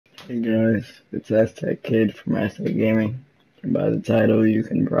Hey guys, it's Aztec Kid from Aztec Gaming, and by the title you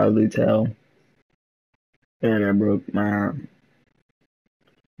can probably tell that I broke my arm.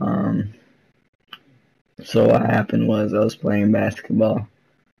 Um, so what happened was I was playing basketball,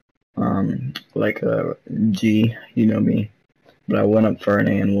 like a G, you know me, but I went up for an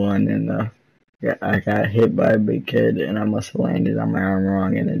and one, and I got hit by a big kid, and I must have landed on my arm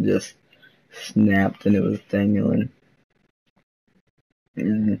wrong, and it just snapped, and it was dangling.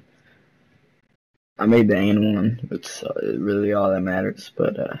 And I made the and one, which is really all that matters.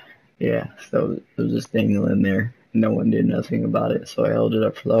 But yeah, so it was just dangling there. No one did nothing about it, so I held it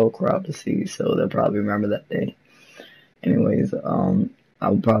up for the whole crowd to see. So they'll probably remember that day. Anyways, I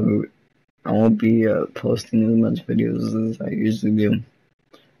won't be posting as much videos as I usually do.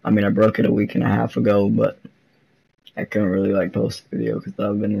 I mean, I broke it a week and a half ago, but I couldn't really post a video because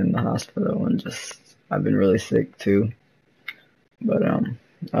I've been in the hospital and I've been really sick too. But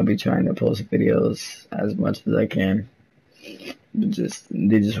I'll be trying to post videos as much as I can. They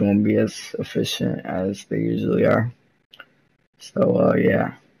just won't be as efficient as they usually are. So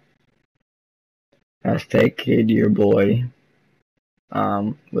yeah. Aztec Kid, your boy,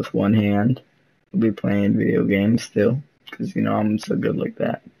 with one hand, will be playing video games still, because I'm so good like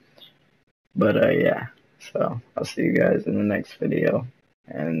that. But yeah. So I'll see you guys in the next video,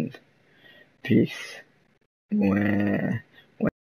 and peace. Mwah.